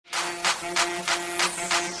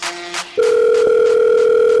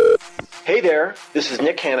Hey there, this is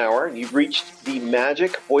Nick Hanauer. You've reached the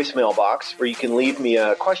magic voicemail box where you can leave me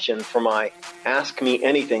a question for my Ask Me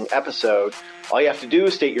Anything episode. All you have to do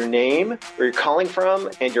is state your name, where you're calling from,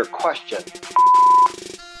 and your question.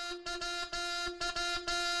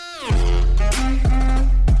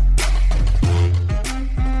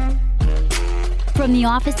 From the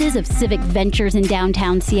offices of Civic Ventures in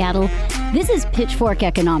downtown Seattle, this is Pitchfork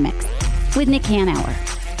Economics with Nick Hanauer.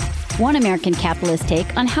 One American capitalist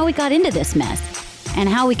take on how we got into this mess and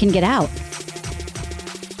how we can get out.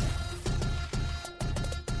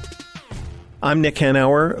 I'm Nick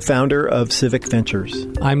Hanauer, founder of Civic Ventures.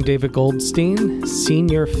 I'm David Goldstein,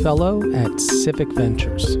 Senior Fellow at Civic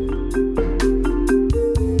Ventures.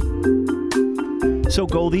 So,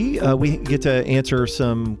 Goldie, we get to answer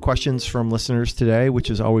some questions from listeners today, which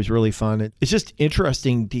is always really fun. It's just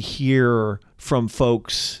interesting to hear from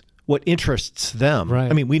folks what interests them. Right.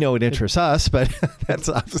 I mean, we know it interests us, but that's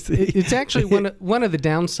obviously... It's actually one of the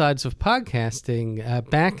downsides of podcasting.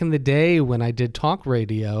 Back in the day when I did talk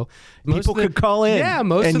radio... People could call in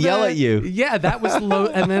and yell at you. Yeah, that was low.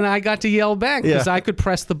 And then I got to yell back because I could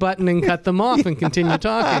press the button and cut them off and continue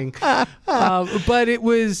talking. But it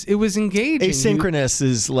was engaging. Asynchronous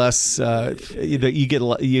is less... you get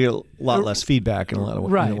a lot less feedback in a lot of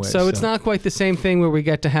ways. Right. So it's not quite the same thing where we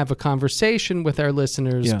get to have a conversation with our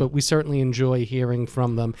listeners, but we certainly enjoy hearing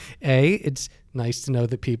from them. A, it's nice to know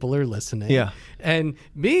that people are listening. Yeah. And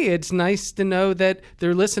B, it's nice to know that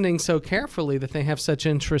they're listening so carefully that they have such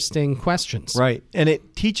interesting questions. Right. And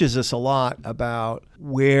it teaches us a lot about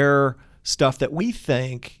where stuff that we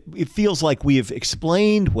think, it feels like we have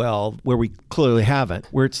explained well, where we clearly haven't,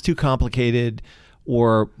 where it's too complicated,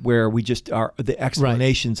 or where we just are, the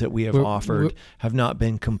explanations that we have offered have not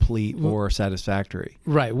been complete or satisfactory.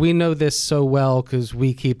 Right. We know this so well because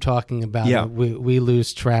we keep talking about it. We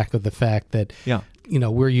lose track of the fact that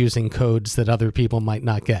we're using codes that other people might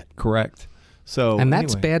not get. Correct. So and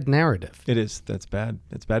that's bad narrative. It is. That's bad.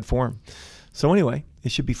 It's bad form. So anyway,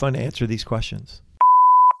 it should be fun to answer these questions.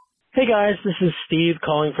 Hey guys, this is Steve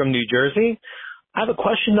calling from New Jersey. I have a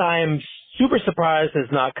question that I am super surprised has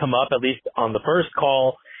not come up, at least on the first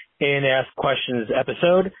call in Ask Questions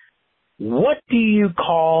episode. What do you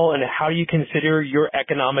call and how do you consider your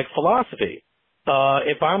economic philosophy?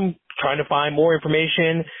 If I'm trying to find more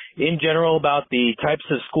information in general about the types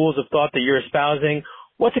of schools of thought that you're espousing,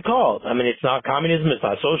 what's it called? I mean, it's not communism, it's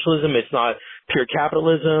not socialism, it's not pure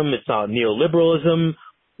capitalism, it's not neoliberalism.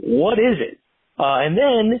 What is it? And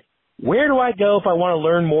then, where do I go if I want to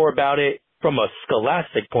learn more about it from a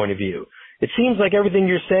scholastic point of view? It seems like everything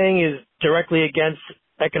you're saying is directly against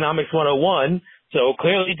Economics 101, so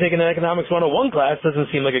clearly taking an Economics 101 class doesn't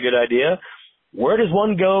seem like a good idea. Where does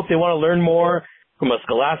one go if they want to learn more from a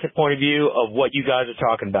scholastic point of view of what you guys are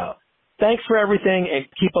talking about? Thanks for everything, and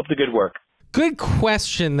keep up the good work. Good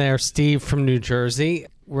question there, Steve from New Jersey.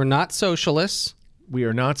 We're not socialists. We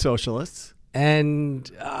are not socialists. And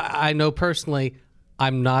I know personally...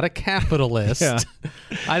 I'm not a capitalist.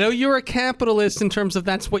 I know you're a capitalist in terms of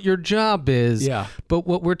that's what your job is. Yeah. But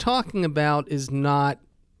what we're talking about is not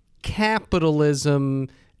capitalism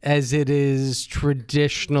as it is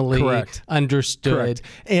traditionally understood. Correct.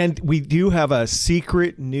 And we do have a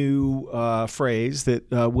secret new phrase that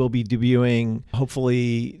we'll be debuting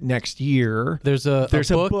hopefully next year. There's a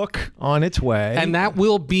book on its way. And that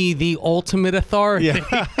will be the ultimate authority.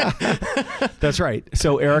 Yeah. That's right.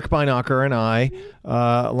 So Eric Beinacher and I,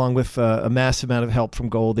 along with a massive amount of help from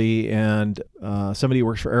Goldie and somebody who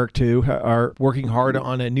works for Eric too, are working hard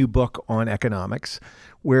on a new book on economics,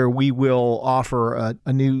 where we will offer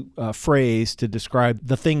a new phrase to describe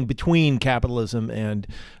the thing between capitalism and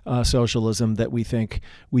socialism that we think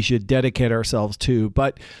we should dedicate ourselves to.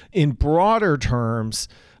 But in broader terms,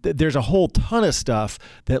 there's a whole ton of stuff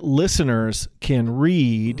that listeners can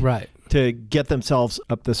read to get themselves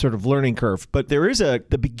up the sort of learning curve. But there is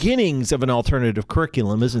the beginnings of an alternative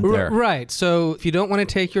curriculum, isn't there? Right. So if you don't want to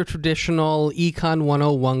take your traditional Econ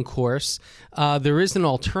 101 course, there is an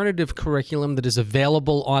alternative curriculum that is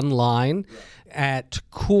available online at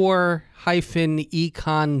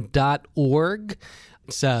core-econ.org.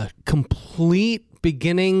 It's a complete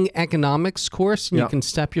beginning economics course, and you can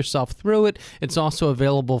step yourself through it. It's also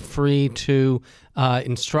available free to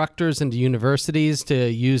instructors and to universities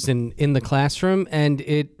to use in the classroom, and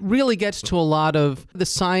it really gets to a lot of the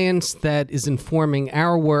science that is informing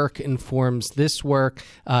our work, informs this work.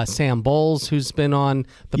 Sam Bowles, who's been on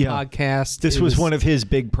the podcast. This was one of his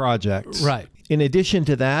big projects. Right. In addition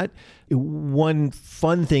to that, one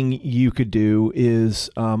fun thing you could do is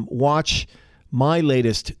watch my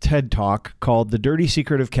latest TED Talk called The Dirty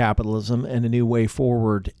Secret of Capitalism and a New Way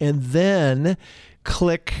Forward, and then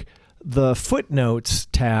click the footnotes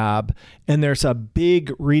tab, and there's a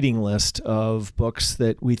big reading list of books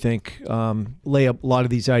that we think lay a lot of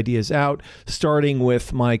these ideas out, starting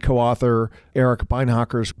with my co-author Eric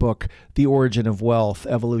Beinhocker's book, The Origin of Wealth,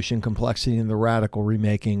 Evolution, Complexity, and the Radical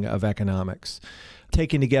Remaking of Economics.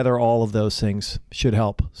 Taking together all of those things should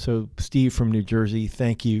help. So Steve from New Jersey,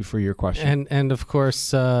 thank you for your question. And of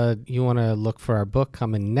course, you want to look for our book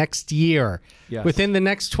coming next year, Yes. within the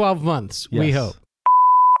next 12 months, we Yes. hope.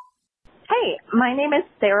 Hey, my name is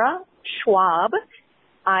Sarah Schwab.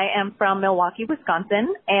 I am from Milwaukee,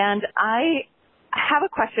 Wisconsin, and I have a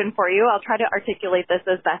question for you. I'll try to articulate this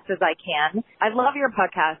as best as I can. I love your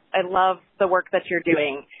podcast. I love the work that you're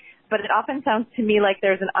doing, but it often sounds to me like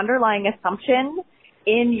there's an underlying assumption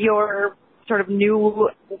in your sort of new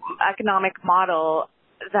economic model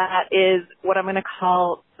that is what I'm going to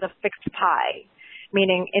call the fixed pie,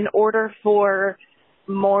 meaning in order for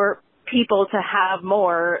more people to have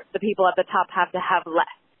more, the people at the top have to have less.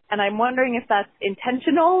 And I'm wondering if that's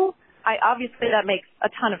intentional. Obviously that makes a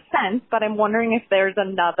ton of sense, but I'm wondering if there's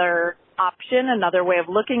another option, another way of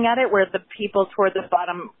looking at it where the people toward the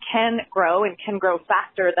bottom can grow and can grow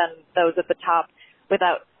faster than those at the top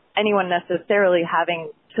without anyone necessarily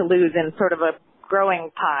having to lose in sort of a growing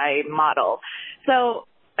pie model. So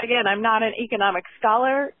again, I'm not an economic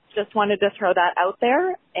scholar, just wanted to throw that out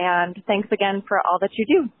there. And thanks again for all that you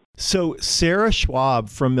do. So Sarah Schwab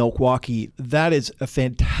from Milwaukee, that is a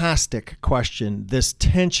fantastic question. This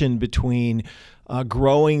tension between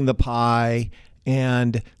growing the pie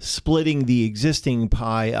and splitting the existing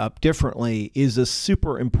pie up differently is a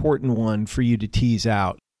super important one for you to tease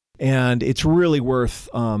out. And it's really worth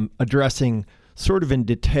addressing sort of in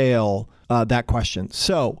detail that question.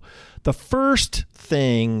 So the first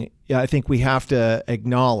thing I think we have to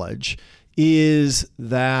acknowledge is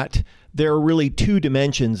that there are really two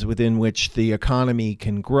dimensions within which the economy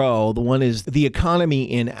can grow. The one is the economy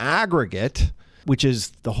in aggregate, which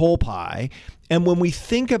is the whole pie. And when we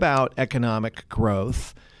think about economic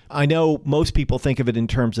growth, I know most people think of it in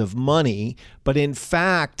terms of money, but in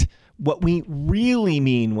fact, what we really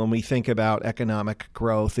mean when we think about economic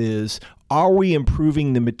growth is, are we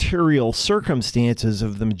improving the material circumstances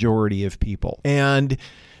of the majority of people? And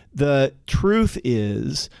the truth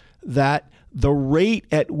is that the rate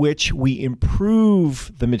at which we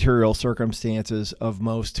improve the material circumstances of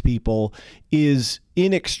most people is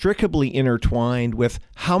inextricably intertwined with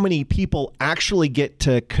how many people actually get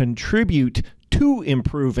to contribute to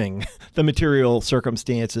improving the material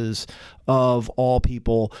circumstances of all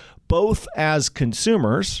people, both as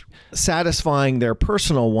consumers, satisfying their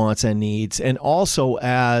personal wants and needs, and also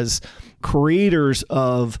as creators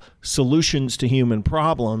of solutions to human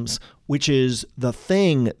problems, which is the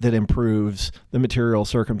thing that improves the material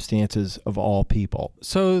circumstances of all people.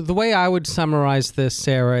 So the way I would summarize this,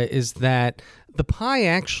 Sarah, is that the pie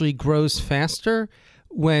actually grows faster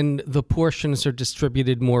when the portions are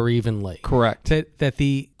distributed more evenly. Correct. That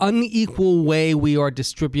the unequal way we are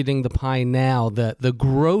distributing the pie now, the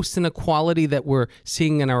gross inequality that we're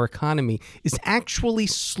seeing in our economy, is actually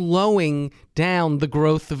slowing down the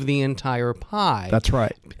growth of the entire pie. That's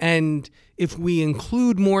right. And if we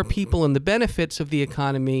include more people in the benefits of the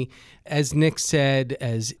economy, as Nick said,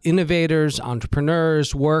 as innovators,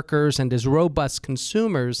 entrepreneurs, workers, and as robust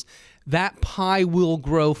consumers, that pie will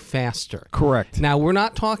grow faster. Correct. Now, we're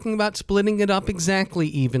not talking about splitting it up exactly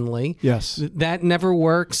evenly. Yes. That never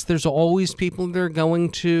works. There's always people that are going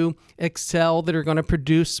to excel, that are going to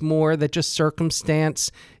produce more, that just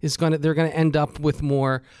circumstance is they're going to end up with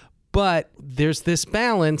more. But there's this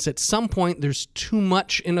balance. At some point, there's too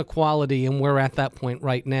much inequality, and we're at that point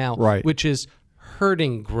right now, right, which is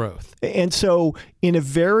hurting growth. And so in a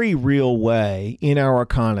very real way in our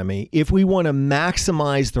economy, if we want to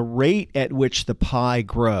maximize the rate at which the pie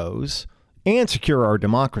grows and secure our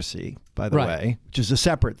democracy, by the way, which is a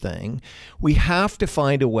separate thing, we have to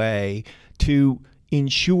find a way to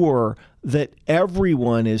ensure that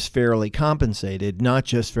everyone is fairly compensated, not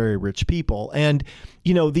just very rich people. And,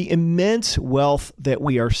 you know, the immense wealth that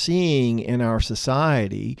we are seeing in our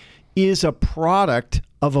society is a product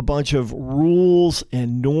of a bunch of rules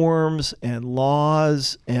and norms and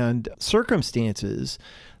laws and circumstances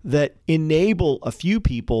that enable a few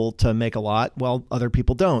people to make a lot while other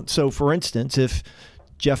people don't. So, for instance, if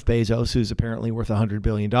Jeff Bezos, who's apparently worth $100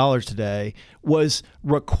 billion today, was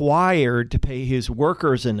required to pay his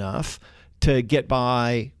workers enough to get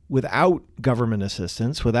by without government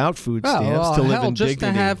assistance, without food stamps, to live in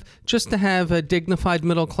dignity. Just to have a dignified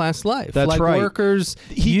middle class life. That's like right. Workers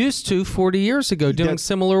used to 40 years ago doing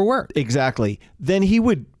similar work. Exactly. Then he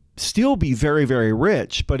would still be very, very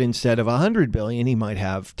rich, but instead of 100 billion, he might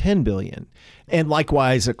have 10 billion. And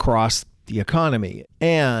likewise across the economy.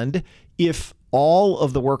 And if all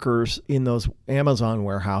of the workers in those Amazon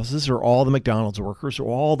warehouses, or all the McDonald's workers, or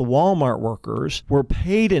all the Walmart workers were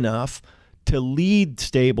paid enough to lead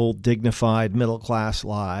stable, dignified, middle-class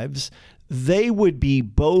lives, they would be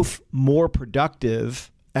both more productive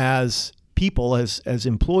as people, as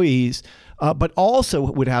employees, but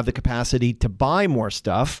also would have the capacity to buy more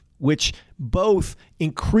stuff, which both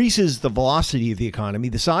increases the velocity of the economy,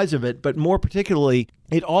 the size of it, but more particularly,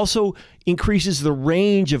 it also increases the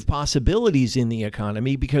range of possibilities in the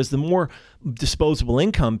economy, because the more disposable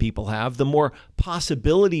income people have, the more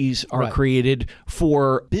possibilities are created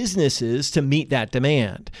for businesses to meet that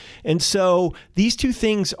demand. And so these two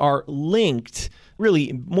things are linked,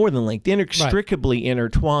 really more than linked, inextricably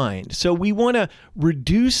intertwined. So we want to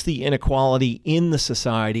reduce the inequality in the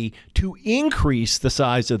society to increase the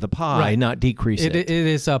size of the pie, not decrease it. It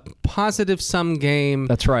is a positive sum game.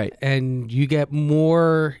 That's right. And you get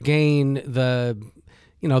more gain the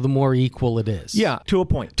more equal it is. Yeah, to a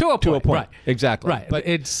point. To a point. Right. Exactly. Right. But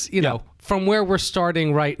it's, from where we're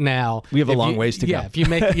starting right now, we have a long ways to go. Yeah, if you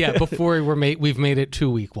make before we've made it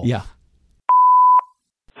too equal. Yeah.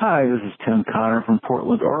 Hi, this is Tim Connor from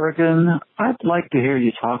Portland, Oregon. I'd like to hear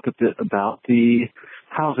you talk a bit about the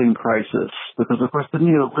housing crisis, because of course the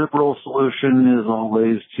neoliberal solution is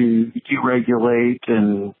always to deregulate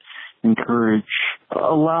and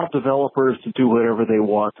allow developers to do whatever they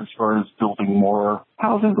want as far as building more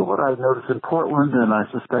housing. But what I've noticed in Portland, and I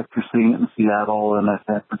suspect you're seeing it in Seattle and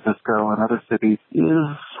San Francisco and other cities,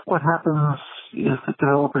 is what happens is that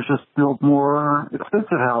developers just build more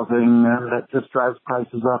expensive housing, and that just drives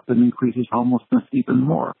prices up and increases homelessness even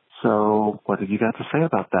more. So what have you got to say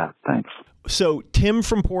about that? Thanks. So Tim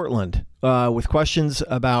from Portland with questions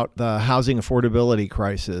about the housing affordability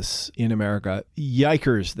crisis in America.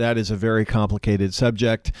 Yikers, that is a very complicated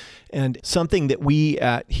subject, and something that we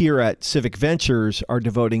here at Civic Ventures are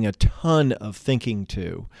devoting a ton of thinking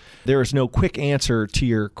to. There is no quick answer to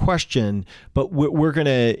your question, but we're going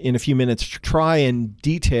to, in a few minutes, try and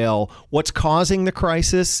detail what's causing the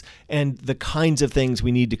crisis and the kinds of things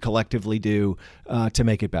we need to collectively do to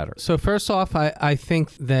make it better. So first off, I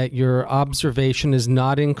think that your observation is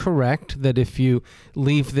not incorrect, that if you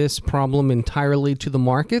leave this problem entirely to the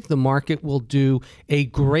market will do a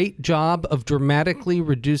great job of dramatically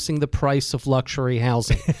reducing the price of luxury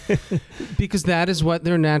housing. Because that is what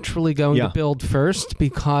they're naturally going to build first,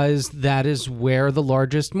 because that is where the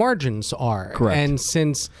largest margins are. Correct. And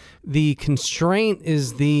since the constraint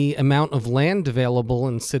is the amount of land available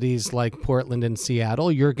in cities like Portland and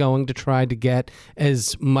Seattle, you're going to try to get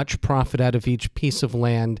as much profit out of each piece of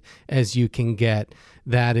land as you can get.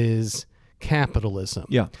 That is capitalism.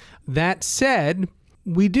 Yeah. That said,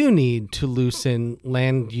 we do need to loosen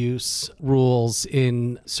land use rules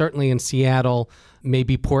certainly in Seattle.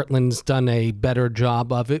 Maybe Portland's done a better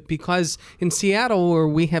job of it, because in Seattle, where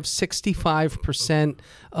we have 65%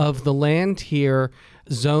 of the land here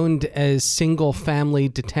zoned as single-family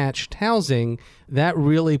detached housing, that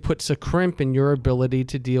really puts a crimp in your ability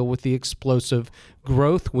to deal with the explosive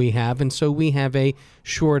growth we have. And so we have a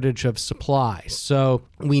shortage of supply. So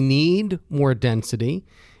we need more density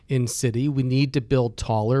in city. We need to build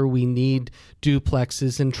taller. We need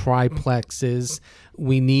duplexes and triplexes.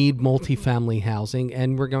 We need multifamily housing,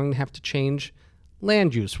 and we're going to have to change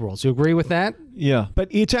land use rules. You agree with that? Yeah, but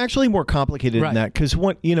it's actually more complicated than that, because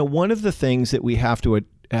one of the things that we have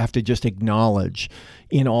to just acknowledge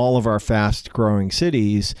in all of our fast-growing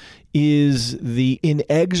cities is the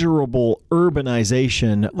inexorable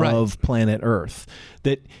urbanization of planet Earth.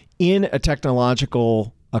 That in a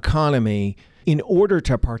technological economy, in order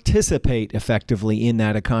to participate effectively in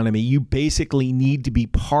that economy, you basically need to be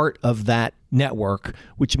part of that network,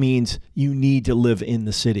 which means you need to live in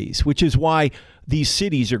the cities, which is why these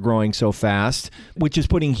cities are growing so fast, which is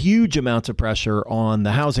putting huge amounts of pressure on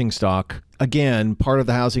the housing stock. Again, part of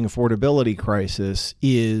the housing affordability crisis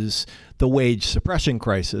is the wage suppression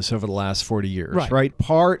crisis over the last 40 years, right?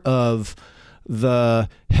 Part of the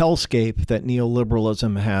hellscape that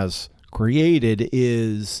neoliberalism has created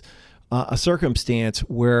is a circumstance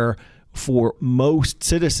where for most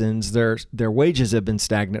citizens, their wages have been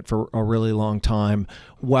stagnant for a really long time,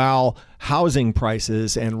 while housing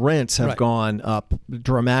prices and rents have gone up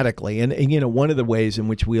dramatically. And one of the ways in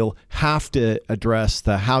which we'll have to address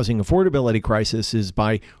the housing affordability crisis is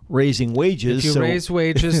by raising wages. If you raise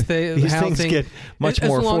wages, these housing things get much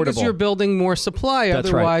more affordable. As long as you're building more supply. That's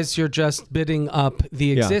otherwise, you're just bidding up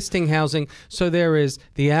the existing housing. So there is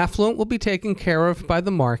the affluent will be taken care of by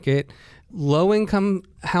the market. Low-income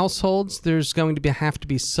households, there's going to have to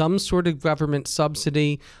be some sort of government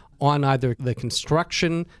subsidy on either the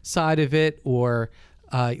construction side of it or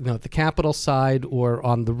the capital side or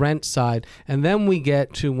on the rent side. And then we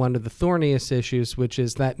get to one of the thorniest issues, which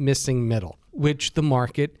is that missing middle, which the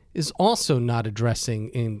market is also not addressing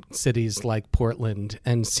in cities like Portland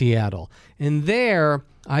and Seattle. And there,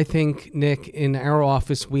 I think, Nick, in our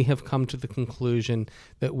office, we have come to the conclusion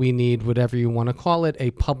that we need, whatever you want to call it,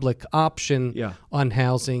 a public option on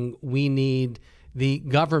housing. We need the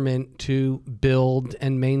government to build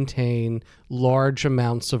and maintain large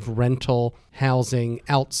amounts of rental housing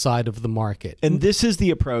outside of the market. And this is the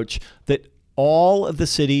approach that all of the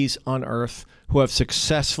cities on Earth who have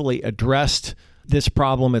successfully addressed this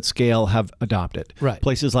problem at scale have adopted. Right.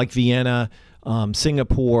 Places like Vienna,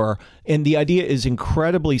 Singapore. And the idea is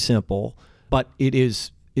incredibly simple, but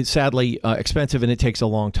it's sadly expensive and it takes a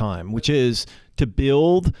long time, which is to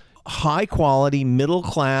build high quality, middle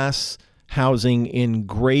class housing in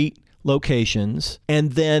great locations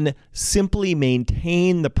and then simply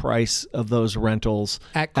maintain the price of those rentals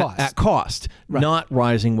at cost, not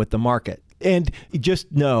rising with the market. And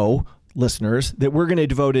just know, listeners, that we're going to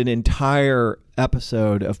devote an entire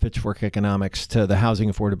episode of Pitchfork Economics to the housing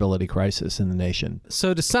affordability crisis in the nation.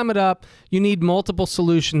 So to sum it up, you need multiple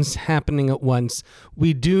solutions happening at once.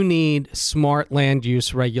 We do need smart land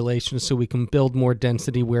use regulations so we can build more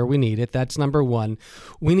density where we need it. That's number one.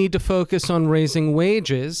 We need to focus on raising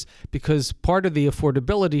wages because part of the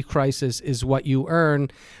affordability crisis is what you earn.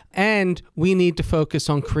 And we need to focus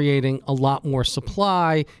on creating a lot more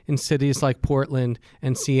supply in cities like Portland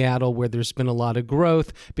and Seattle where there's been a lot of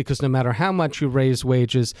growth, because no matter how much you raise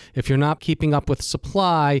wages, if you're not keeping up with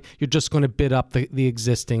supply, you're just going to bid up the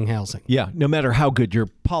existing housing. Yeah, no matter how good your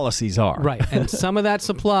policies are. Right. And some of that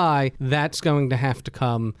supply, that's going to have to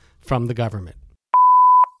come from the government.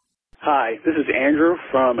 Hi, this is Andrew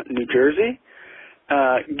from New Jersey.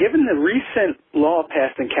 Given the recent law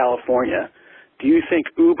passed in California, do you think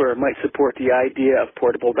Uber might support the idea of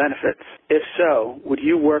portable benefits? If so, would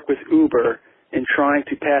you work with Uber in trying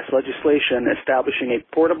to pass legislation establishing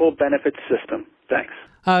a portable benefits system? Thanks.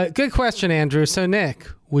 Good question, Andrew. So, Nick,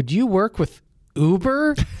 would you work with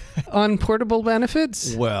Uber on portable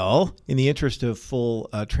benefits? Well, in the interest of full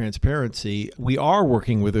transparency, we are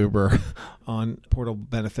working with Uber on portable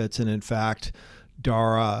benefits. And in fact,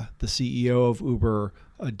 Dara, the CEO of Uber,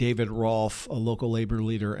 David Rolfe, a local labor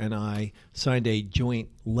leader, and I signed a joint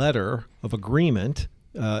letter of agreement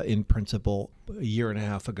in principle a year and a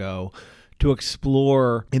half ago to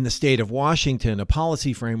explore in the state of Washington a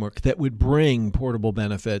policy framework that would bring portable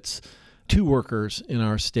benefits to workers in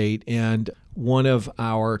our state. And one of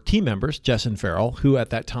our team members, Jessen Farrell, who at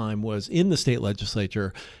that time was in the state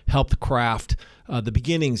legislature, helped craft the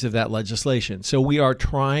beginnings of that legislation. So we are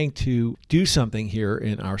trying to do something here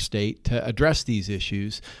in our state to address these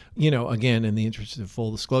issues. You know, again, in the interest of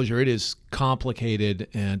full disclosure, it is complicated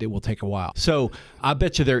and it will take a while. So I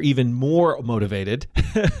bet you they're even more motivated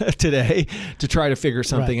today to try to figure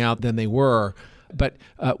something out than they were. But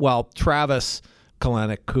while Travis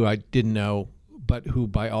Kalanick, who I didn't know, but who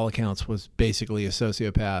by all accounts was basically a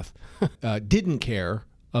sociopath, didn't care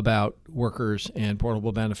about workers and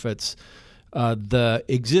portable benefits, the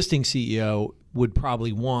existing CEO would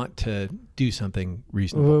probably want to do something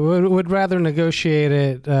reasonable. Would rather negotiate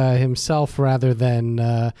it himself rather than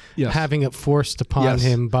having it forced upon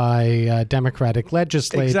him by Democratic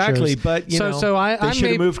legislatures. Exactly, but they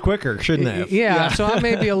should have moved quicker, shouldn't they have? Yeah, so I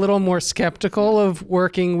may be a little more skeptical of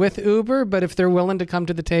working with Uber, but if they're willing to come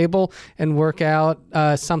to the table and work out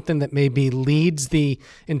something that maybe leads the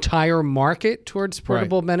entire market towards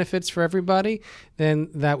portable benefits for everybody, then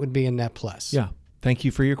that would be a net plus. Yeah, thank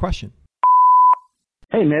you for your question.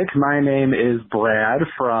 Hey, Nick. My name is Brad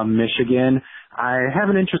from Michigan. I have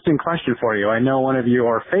an interesting question for you. I know one of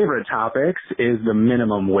your favorite topics is the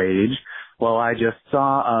minimum wage. Well, I just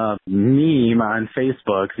saw a meme on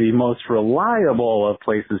Facebook, the most reliable of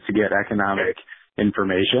places to get economic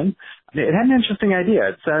information. It had an interesting idea.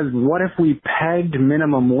 It says, what if we pegged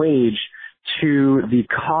minimum wage to the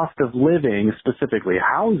cost of living, specifically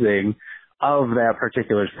housing, of that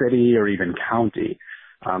particular city or even county?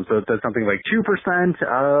 So it says something like 2%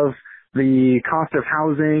 of the cost of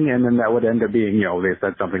housing, and then that would end up being, they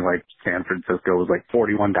said something like San Francisco was like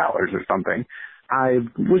 $41 or something. I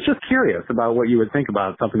was just curious about what you would think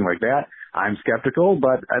about something like that. I'm skeptical,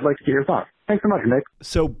 but I'd like to get your thoughts. Thanks so much, Nick.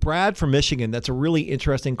 So Brad from Michigan, that's a really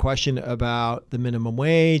interesting question about the minimum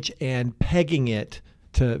wage and pegging it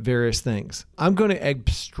to various things. I'm going to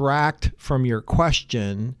abstract from your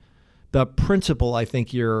question the principle I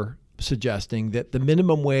think you're suggesting, that the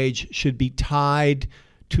minimum wage should be tied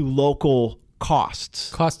to local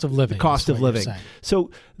costs. Cost of living. The cost of living.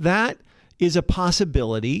 So that is a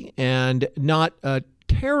possibility and not a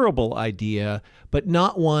terrible idea, but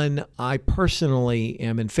not one I personally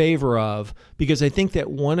am in favor of, because I think that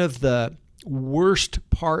one of the worst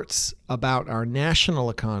parts about our national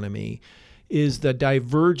economy is the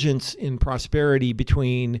divergence in prosperity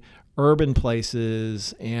between urban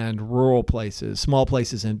places and rural places, small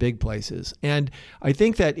places and big places. And I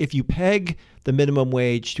think that if you peg the minimum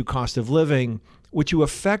wage to cost of living, what you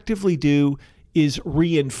effectively do is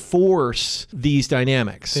reinforce these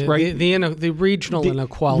dynamics, right? The regional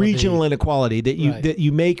inequality. Regional inequality, that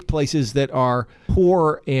you make places that are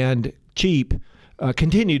poor and cheap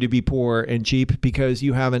continue to be poor and cheap because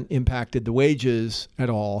you haven't impacted the wages at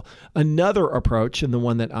all. Another approach, and the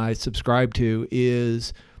one that I subscribe to,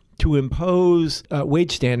 is to impose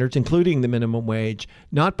wage standards, including the minimum wage,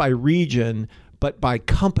 not by region, but by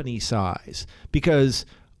company size. Because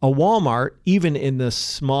a Walmart, even in the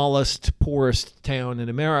smallest, poorest town in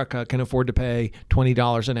America, can afford to pay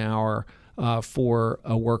 $20 an hour for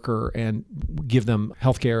a worker and give them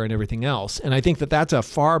healthcare and everything else. And I think that that's a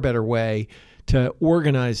far better way to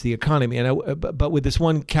organize the economy. But with this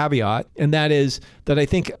one caveat, and that is that I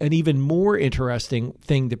think an even more interesting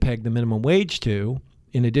thing to peg the minimum wage to,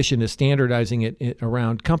 in addition to standardizing it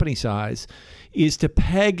around company size, is to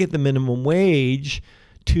peg the minimum wage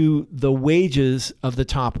to the wages of the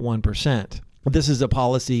top 1%. This is a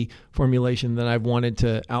policy formulation that I've wanted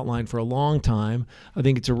to outline for a long time. I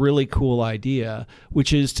think it's a really cool idea,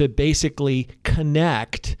 which is to basically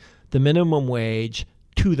connect the minimum wage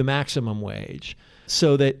to the maximum wage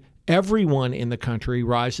so that everyone in the country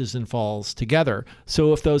rises and falls together.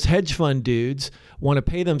 So if those hedge fund dudes want to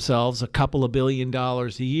pay themselves a couple of $1 billion a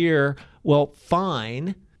year, well,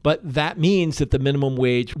 fine. But that means that the minimum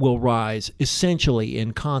wage will rise essentially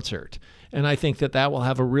in concert. And I think that that will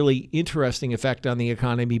have a really interesting effect on the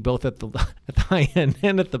economy, both at the high end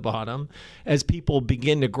and at the bottom, as people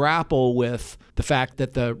begin to grapple with the fact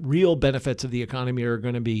that the real benefits of the economy are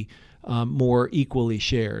going to be more equally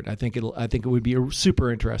shared. I think it would be a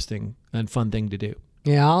super interesting and fun thing to do.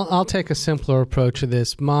 Yeah, I'll take a simpler approach to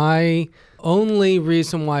this. My only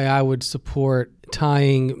reason why I would support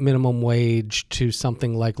tying minimum wage to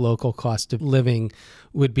something like local cost of living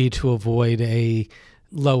would be to avoid a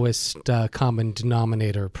lowest common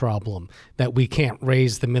denominator problem, that we can't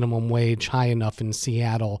raise the minimum wage high enough in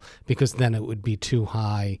Seattle because then it would be too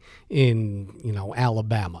high in,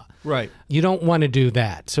 Alabama. Right. You don't want to do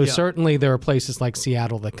that. So certainly there are places like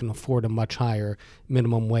Seattle that can afford a much higher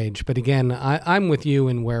minimum wage. But again, I'm with you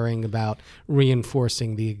in worrying about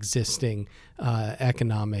reinforcing the existing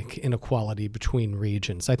economic inequality between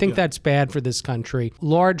regions. I think that's bad for this country.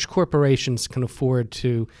 Large corporations can afford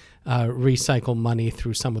to recycle money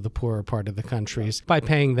through some of the poorer part of the countries by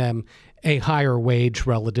paying them a higher wage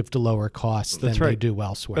relative to lower costs than they do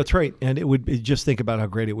elsewhere. That's right. And it would just think about how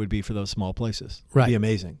great it would be for those small places. Right. It'd be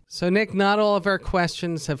amazing. So, Nick, not all of our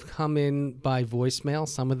questions have come in by voicemail.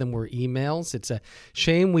 Some of them were emails. It's a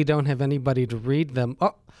shame we don't have anybody to read them.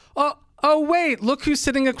 Oh, wait, look who's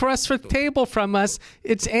sitting across the table from us.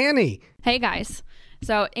 It's Annie. Hey, guys.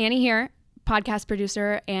 So Annie here, podcast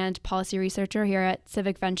producer and policy researcher here at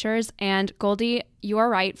Civic Ventures. And Goldie, you are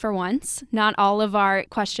right for once. Not all of our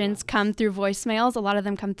questions come through voicemails. A lot of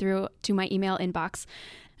them come through to my email inbox.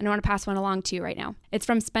 And I want to pass one along to you right now. It's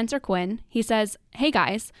from Spencer Quinn. He says, hey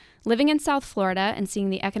guys, living in South Florida and seeing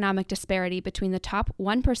the economic disparity between the top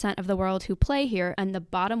 1% of the world who play here and the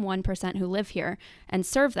bottom 1% who live here and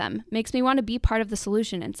serve them makes me want to be part of the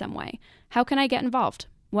solution in some way. How can I get involved?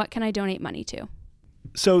 What can I donate money to?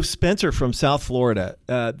 So Spencer from South Florida,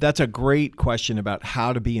 that's a great question about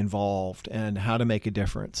how to be involved and how to make a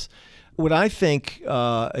difference. What I think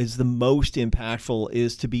is the most impactful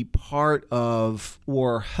is to be part of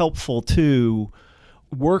or helpful to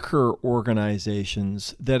worker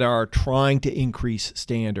organizations that are trying to increase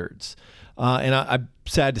standards. And I'm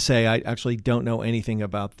sad to say I actually don't know anything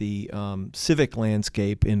about the civic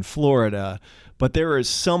landscape in Florida, but there is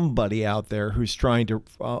somebody out there who's trying to,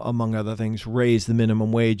 among other things, raise the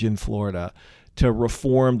minimum wage in Florida, to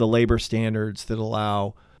reform the labor standards that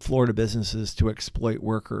allow Florida businesses to exploit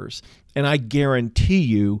workers. And I guarantee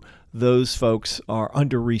you those folks are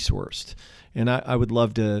under-resourced. And I would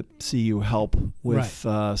love to see you help with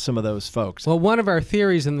some of those folks. Well, one of our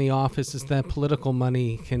theories in the office is that political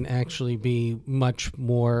money can actually be much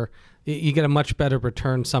more, you get a much better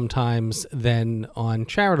return sometimes than on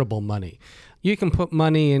charitable money. You can put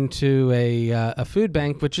money into a food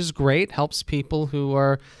bank, which is great, helps people who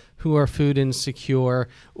are food insecure,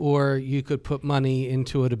 or you could put money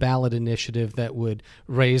into a ballot initiative that would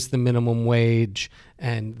raise the minimum wage,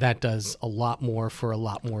 and that does a lot more for a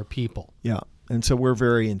lot more people. Yeah. And so we're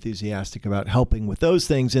very enthusiastic about helping with those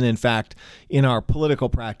things. And in fact, in our political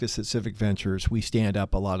practice at Civic Ventures, we stand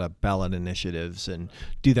up a lot of ballot initiatives and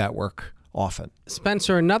do that work often.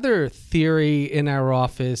 Spencer, another theory in our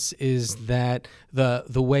office is that the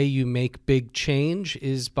way you make big change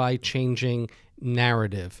is by changing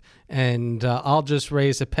narrative. And I'll just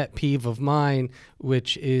raise a pet peeve of mine,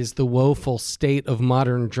 which is the woeful state of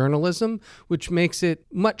modern journalism, which makes it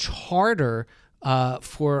much harder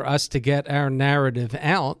for us to get our narrative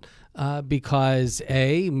out because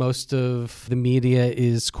A, most of the media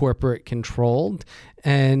is corporate controlled,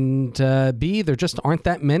 and B, there just aren't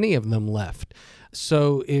that many of them left.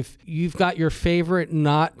 So if you've got your favorite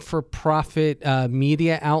not-for-profit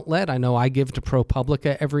media outlet, I know I give to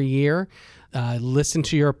ProPublica every year, listen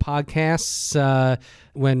to your podcasts.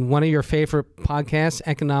 When one of your favorite podcasts,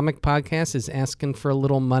 economic podcasts, is asking for a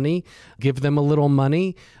little money, give them a little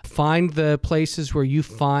money. Find the places where you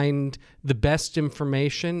find the best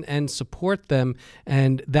information and support them,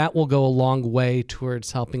 and that will go a long way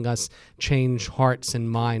towards helping us change hearts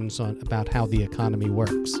and minds about how the economy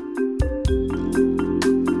works.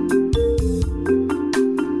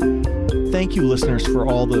 Thank you, listeners, for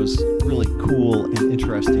all those really cool and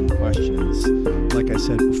interesting questions. Like I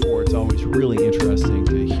said before, it's always really interesting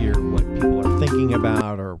to hear what people are thinking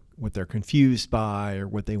about or what they're confused by or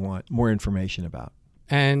what they want more information about.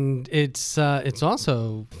 And it's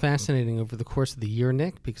also fascinating over the course of the year,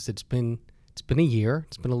 Nick, because it's been a year.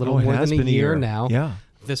 It's been a little more than a year now. Yeah.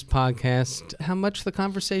 This podcast, how much the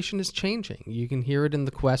conversation is changing. You can hear it in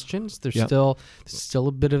the questions. There's Yep. still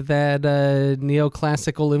a bit of that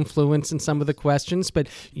neoclassical influence in some of the questions, but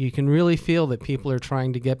you can really feel that people are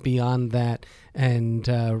trying to get beyond that and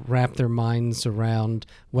wrap their minds around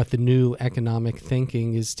what the new economic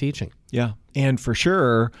thinking is teaching. Yeah. And for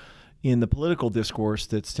sure, in the political discourse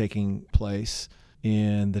that's taking place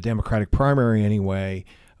in the Democratic primary anyway,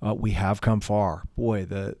 we have come far. Boy,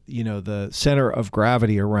 the center of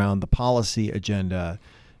gravity around the policy agenda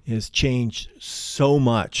has changed so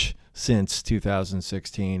much since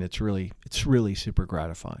 2016. It's really super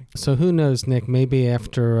gratifying. So who knows, Nick, maybe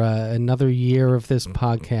after another year of this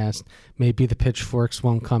podcast, maybe the pitchforks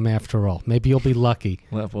won't come after all. Maybe you'll be lucky.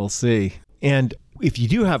 Well, we'll see. And if you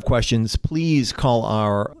do have questions, please call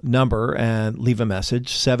our number and leave a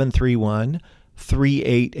message,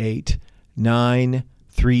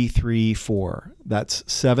 731-388-9334. That's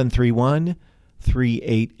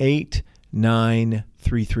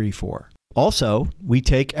 731-388-9334. Also, we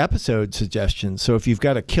take episode suggestions. So if you've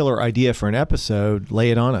got a killer idea for an episode,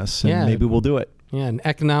 lay it on us and maybe we'll do it. Yeah, an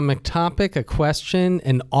economic topic, a question,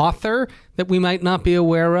 an author that we might not be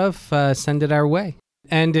aware of, send it our way.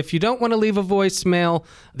 And if you don't want to leave a voicemail,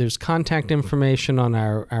 there's contact information on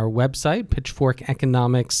our website,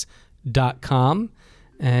 pitchforkeconomics.com.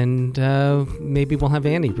 And maybe we'll have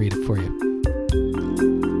Annie read it for you.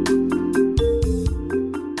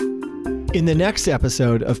 In the next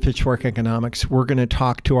episode of Pitchfork Economics, we're going to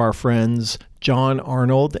talk to our friends John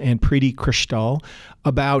Arnold and Preeti Krishtal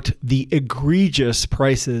about the egregious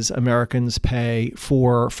prices Americans pay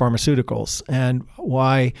for pharmaceuticals and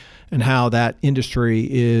why and how that industry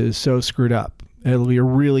is so screwed up. It'll be a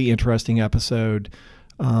really interesting episode.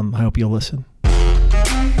 I hope you'll listen.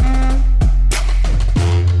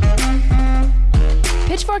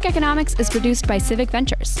 Pitchfork Economics is produced by Civic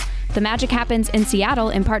Ventures. The magic happens in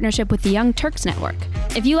Seattle in partnership with the Young Turks Network.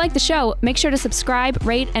 If you like the show, make sure to subscribe,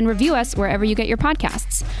 rate, and review us wherever you get your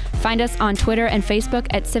podcasts. Find us on Twitter and Facebook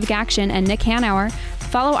at Civic Action and Nick Hanauer.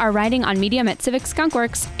 Follow our writing on Medium at Civic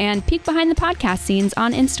Skunkworks, and peek behind the podcast scenes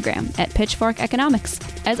on Instagram at Pitchfork Economics.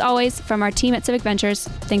 As always, from our team at Civic Ventures,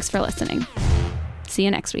 thanks for listening. See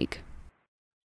you next week.